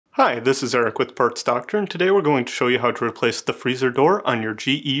Hi, this is Eric with Parts Doctor, and today we're going to show you how to replace the freezer door on your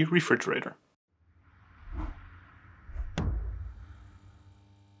GE refrigerator.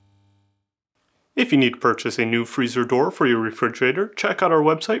 If you need to purchase a new freezer door for your refrigerator, check out our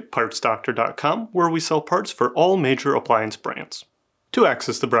website, partsdoctor.com, where we sell parts for all major appliance brands. To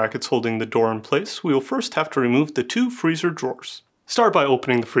access the brackets holding the door in place, we will first have to remove the two freezer drawers. Start by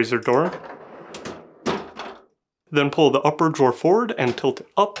opening the freezer door. Then pull the upper drawer forward and tilt it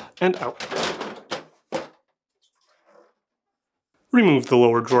up and out. Remove the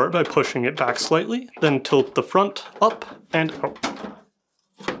lower drawer by pushing it back slightly, then tilt the front up and out.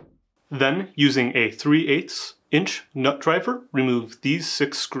 Then, using a 3/8 inch nut driver, remove these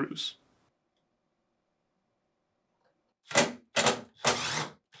 6 screws.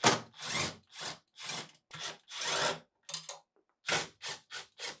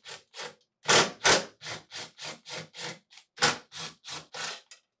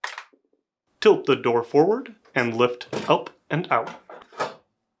 Tilt the door forward and lift up and out.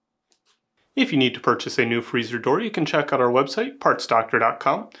 If you need to purchase a new freezer door, you can check out our website,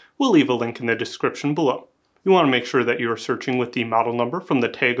 partsdoctor.com. We'll leave a link in the description below. You want to make sure that you are searching with the model number from the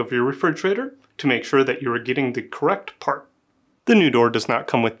tag of your refrigerator to make sure that you are getting the correct part. The new door does not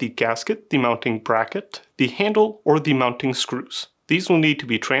come with the gasket, the mounting bracket, the handle, or the mounting screws. These will need to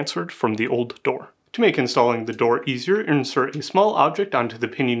be transferred from the old door. To make installing the door easier, insert a small object onto the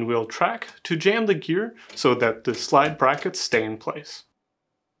pinion wheel track to jam the gear so that the slide brackets stay in place.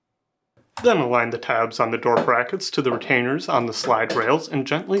 Then align the tabs on the door brackets to the retainers on the slide rails and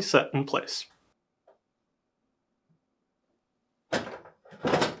gently set in place.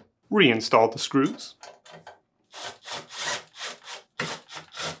 Reinstall the screws.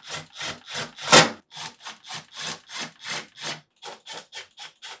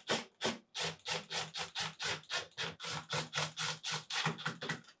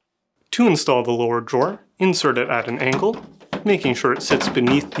 To install the lower drawer, insert it at an angle, making sure it sits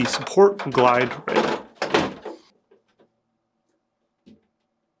beneath the support glide rail.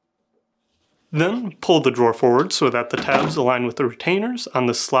 Then pull the drawer forward so that the tabs align with the retainers on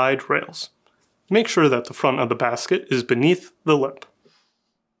the slide rails. Make sure that the front of the basket is beneath the lip.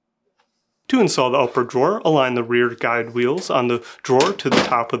 To install the upper drawer, align the rear guide wheels on the drawer to the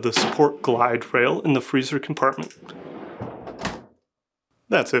top of the support glide rail in the freezer compartment.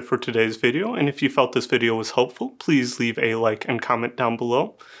 That's it for today's video, and if you felt this video was helpful, please leave a like and comment down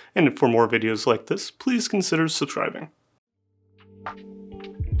below. And for more videos like this, please consider subscribing.